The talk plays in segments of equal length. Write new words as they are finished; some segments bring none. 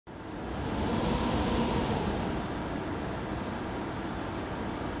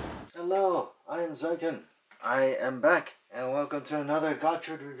Hello, I am Zryken. I am back, and welcome to another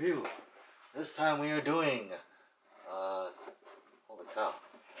Gotchard review. This time we are doing, holy cow.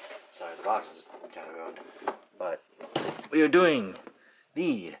 Sorry, the box is kind of ruined. But, we are doing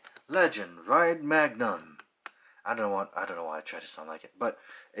the Legend Ride Magnum. I don't know why I try to sound like it, but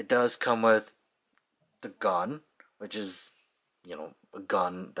it does come with the gun, which is, a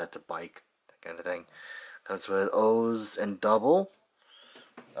gun that's a bike, that kind of thing. Comes with O's and double.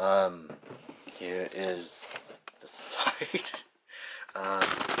 Here is the side. I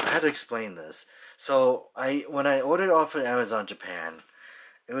had to explain this. So when I ordered off of Amazon Japan,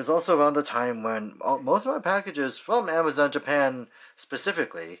 it was also around the time when most of my packages from Amazon Japan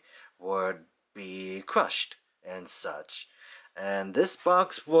specifically would be crushed and such. And this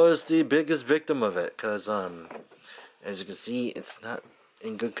box was the biggest victim of it, because as you can see, it's not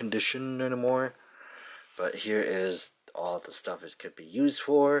in good condition anymore. But here is all the stuff it could be used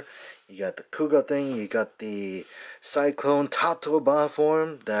for. You got the Kuga thing, you got the Cyclone Tatoba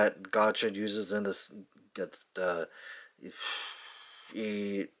form that Gotchard uses in this, I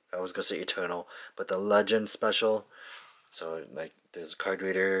was gonna say Eternal, but the Legend special. So, like, there's a card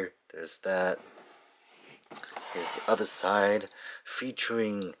reader, there's that. Here's the other side,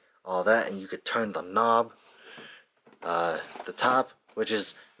 featuring all that, and you could turn the knob. The top, which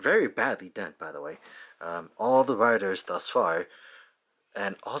is very badly dent, by the way. All the riders thus far,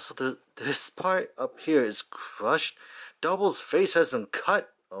 and also this part up here is crushed. Double's face has been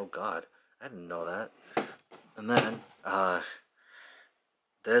cut. Oh god, I didn't know that. And then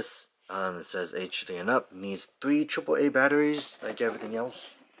this it says HD and up, needs 3 AAA batteries like everything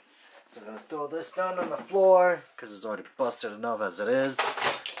else. So I'm gonna throw this down on the floor because it's already busted enough as it is.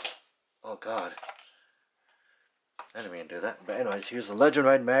 Oh god, I didn't mean to do that. But anyways, here's the Legend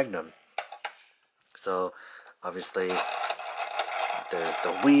Ride Magnum. So obviously there's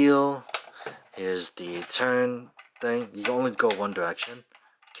the wheel. Here's the turn thing. You can only go one direction.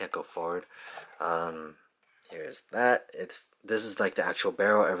 Can't go forward. Here's that. This is like the actual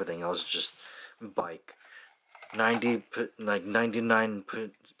barrel. Everything else is just bike.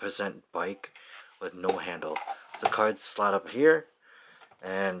 99% bike with no handle. The cards slide up here,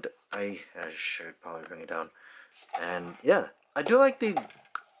 and I should probably bring it down. And yeah, I do like the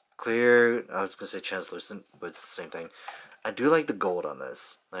clear. I was gonna say translucent, but it's the same thing. I do like the gold on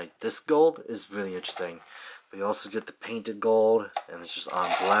this. Like, this gold is really interesting. But you also get the painted gold, and it's just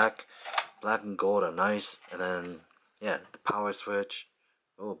on black. Black and gold are nice. And then, yeah, the power switch.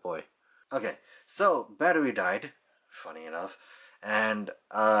 Oh boy. Okay, so battery died, funny enough. And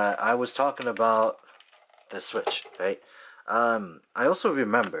I was talking about the switch, right? I also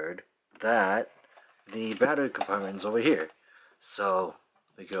remembered that the battery compartment is over here. So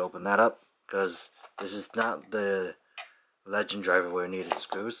we can open that up, because this is not the Legend driver where it needed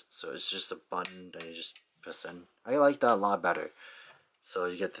screws, so it's just a button that you just press in. I like that a lot better. So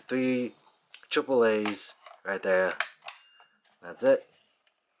you get the 3 AAAs right there. That's it.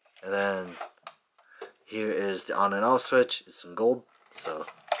 And then here is the on and off switch. It's in gold, so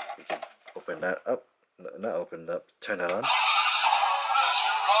we can open that up. Not open it up, turn that on.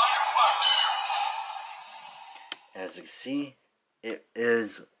 As you can see, it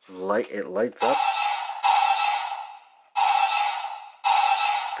is light. It lights up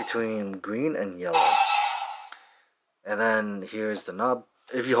between green and yellow. And then here's the knob.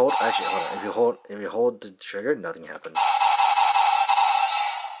 If you hold, actually, hold on. If you hold the trigger, nothing happens.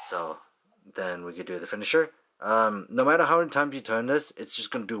 So then we could do the finisher. No matter how many times you turn this, it's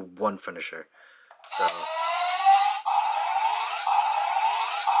just gonna do one finisher. So.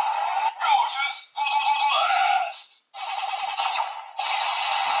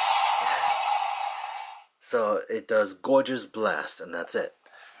 So it does Gorgeous Blast, and that's it.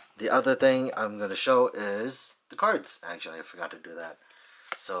 The other thing I'm going to show is the cards. Actually, I forgot to do that.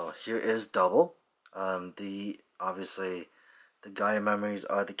 So here is double. Obviously the Gaia memories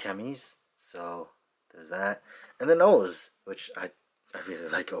are the chemis. So there's that. And then O's, which I really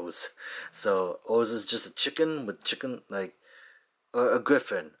like O's. So O's is just a chicken with or a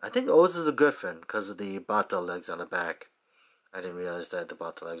griffin. I think O's is a griffin because of the bata legs on the back. I didn't realize that the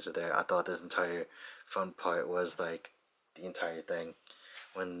bata legs were there. I thought this entire front part was like the entire thing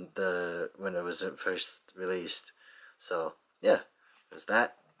when it was first released. So yeah, there's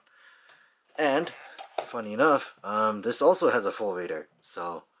that. And funny enough, this also has a full reader,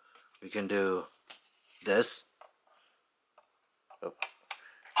 so we can do this. Oh,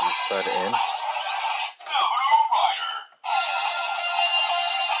 you start it in.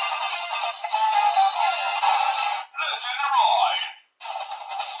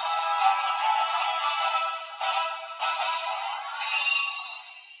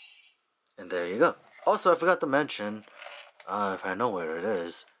 there you go. Also, I forgot to mention, if I know where it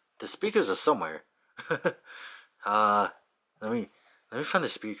is, the speakers are somewhere. uh, let me find the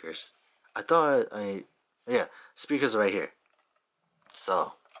speakers. I thought yeah, speakers right here.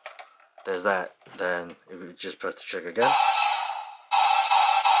 So there's that. Then if you just press the trigger again,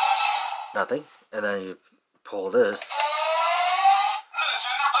 nothing, and then you pull this.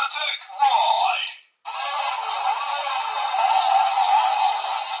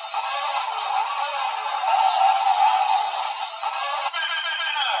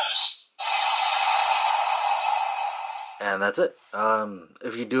 And that's it.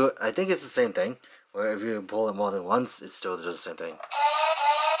 If you do it, I think it's the same thing. Where if you pull it more than once, it still does the same thing.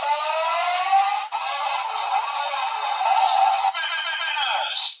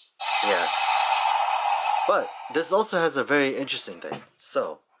 Yeah. But this also has a very interesting thing.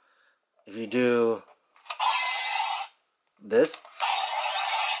 So, if you do this,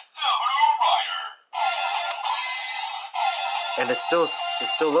 and it's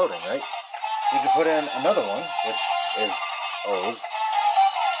still loading, right? You can put in another one, which is O's.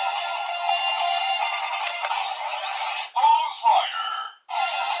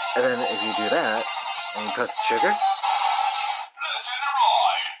 And then if you do that, and you press the trigger,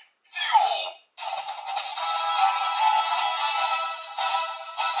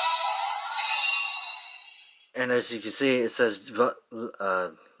 and as you can see, it says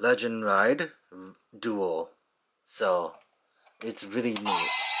Legend Ride Duel. So, it's really neat.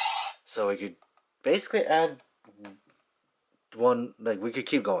 So we could basically add one, like we could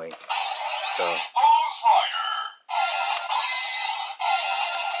keep going. So.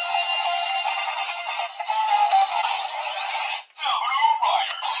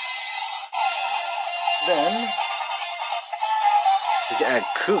 Then we can add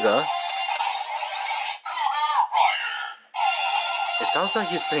Kuga. It sounds like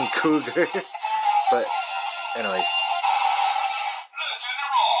he's saying cougar, but anyways.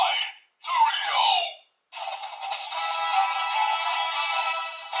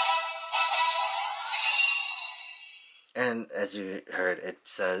 And as you heard, it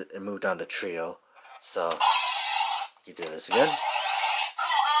said it moved on to trio. So you do this again.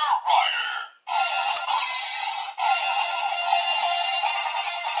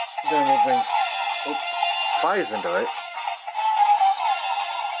 Then we'll bring Fies into it.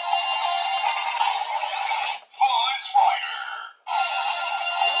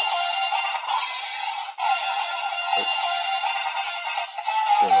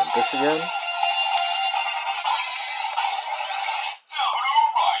 Bring in this again.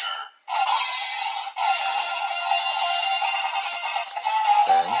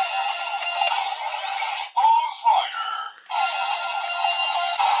 Then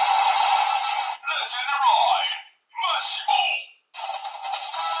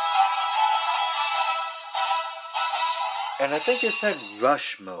and I think it said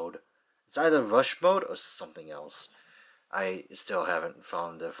rush mode. It's either rush mode or something else. I still haven't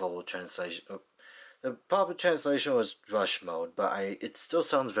found the full translation. The proper translation was rush mode, but it still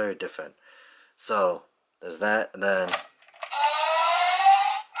sounds very different. So there's that, and then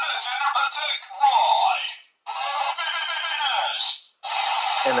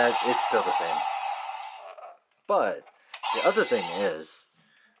and that it's still the same. But the other thing is,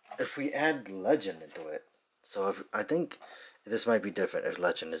 if we add legend into it, so I think this might be different if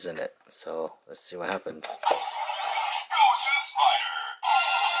legend is in it. So let's see what happens.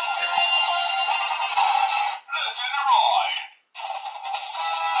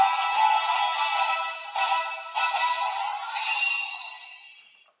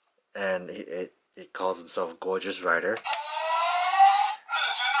 And it calls himself Gorgeous Rider.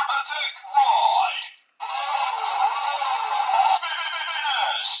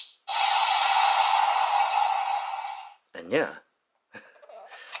 And yeah.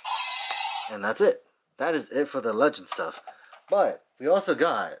 And that's it. That is it for the legend stuff. But we also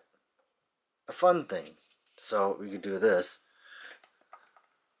got a fun thing. So we could do this.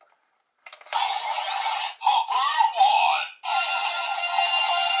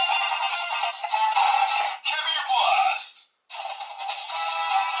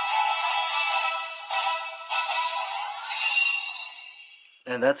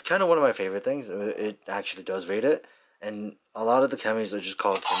 And that's kind of one of my favorite things. It actually does rate it. And a lot of the Kamis are just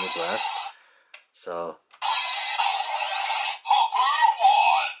called Kami Blast. So.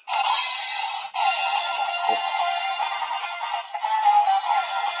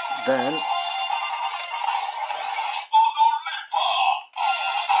 Then.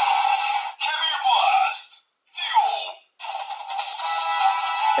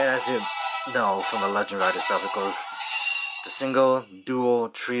 And as you know from the Legend Rider stuff, it goes the single, duo,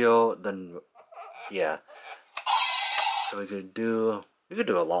 trio, then yeah. So we could do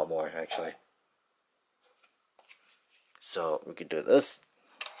a lot more actually. So we could do this.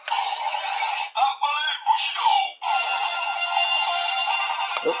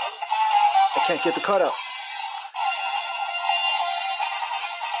 Oh, I can't get the card out.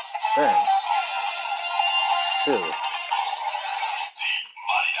 Then 2.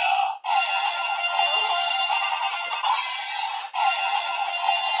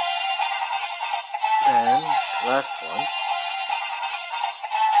 Then last one.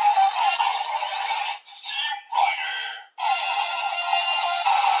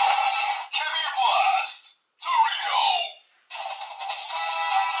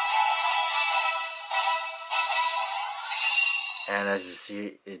 And as you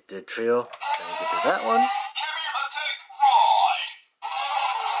see, it did trio. So we could do that one.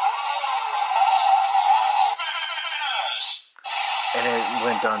 And it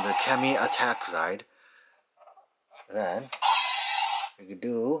went on the Kemi attack ride. Then we could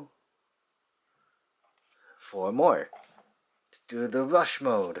do 4 more to do the rush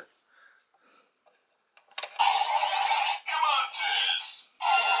mode.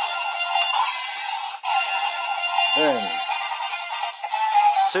 Then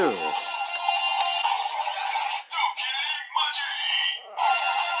 2.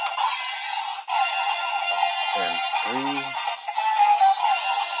 Then 3.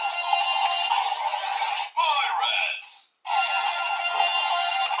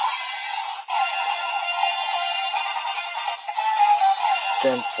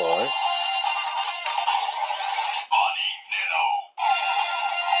 Then 4.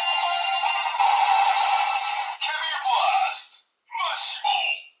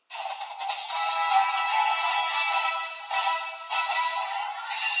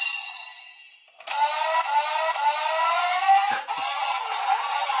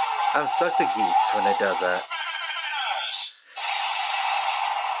 I'm stuck to Geats when it does that.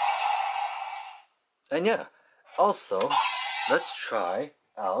 And yeah, also, let's try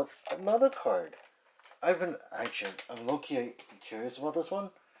out another card. I'm low-key curious about this one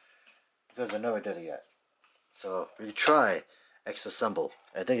because I never did it yet. So we try X-Assemble.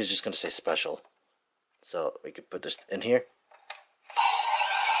 I think it's just going to say special. So we could put this in here.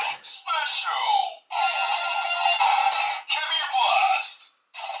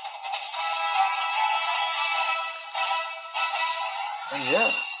 And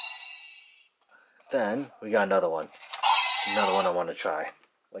yeah. Then we got another one. Another one I want to try,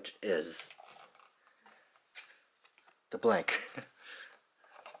 which is the blank.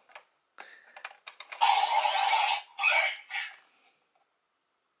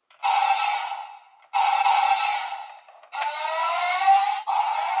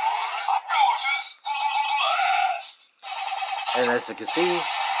 And as you can see,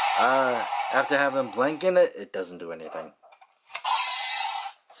 after having blank in it, it doesn't do anything.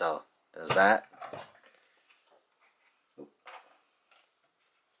 So there's that.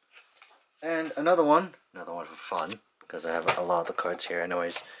 And another one for fun, because I have a lot of the cards here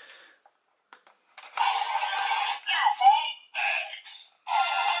anyways.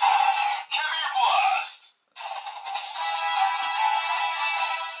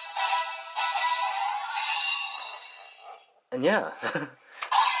 And yeah,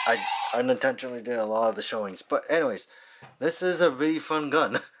 I unintentionally did a lot of the showings. But anyways, this is a really fun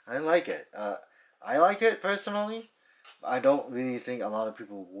gun. I like it. I like it personally. I don't really think a lot of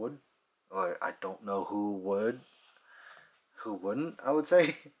people would. Or I don't know who would. Who wouldn't, I would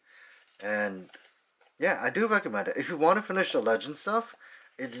say. And yeah, I do recommend it. If you want to finish the Legend stuff,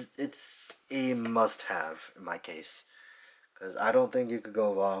 it's a must-have in my case. Because I don't think you could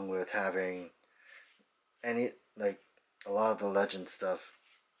go wrong with having any, like, a lot of the Legend stuff.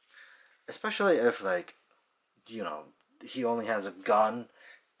 Especially if, like, you know, he only has a gun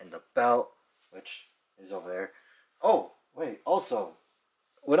and the belt, which is over there. Oh, wait, also,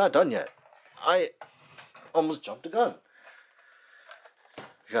 we're not done yet. I almost jumped the gun.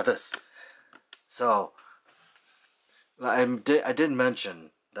 We got this. So, I did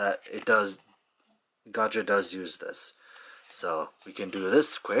mention that Gotchard does use this. So, we can do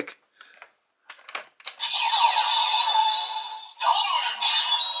this quick.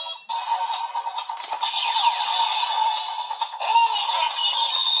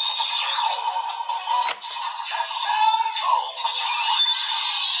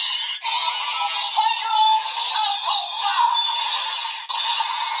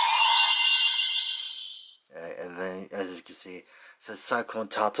 And then, as you can see, it says Cyclone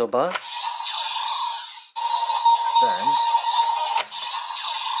Tatoba. Then,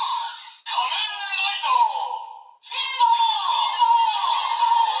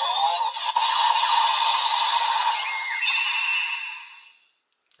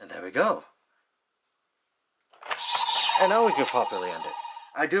 we go. And now we can properly end it.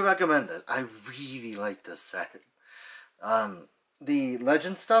 I do recommend this. I really like this set. The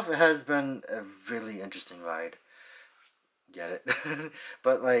legend stuff has been a really interesting ride. Get it?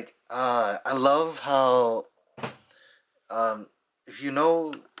 But like, I love how, if you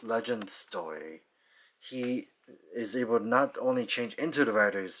know Legend's story, he is able to not only change into the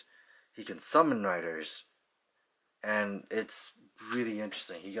riders, he can summon riders, and it's really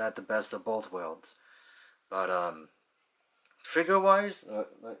interesting. He got the best of both worlds. But figure wise,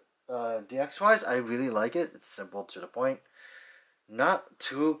 DX wise, I really like it. It's simple to the point, not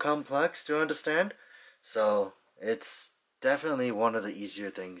too complex to understand. So it's definitely one of the easier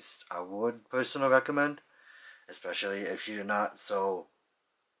things I would personally recommend, especially if you're not so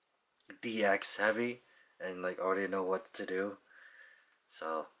DX heavy and like already know what to do.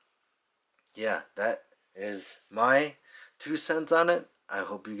 So yeah, that is my 2 cents on it. I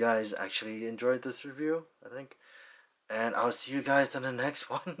hope you guys actually enjoyed this review, I think. And I'll see you guys in the next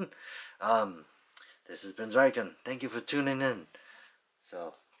one. um, this has been Zryken. Thank you for tuning in.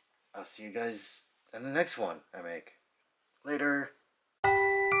 So, I'll see you guys in the next one I make. Later.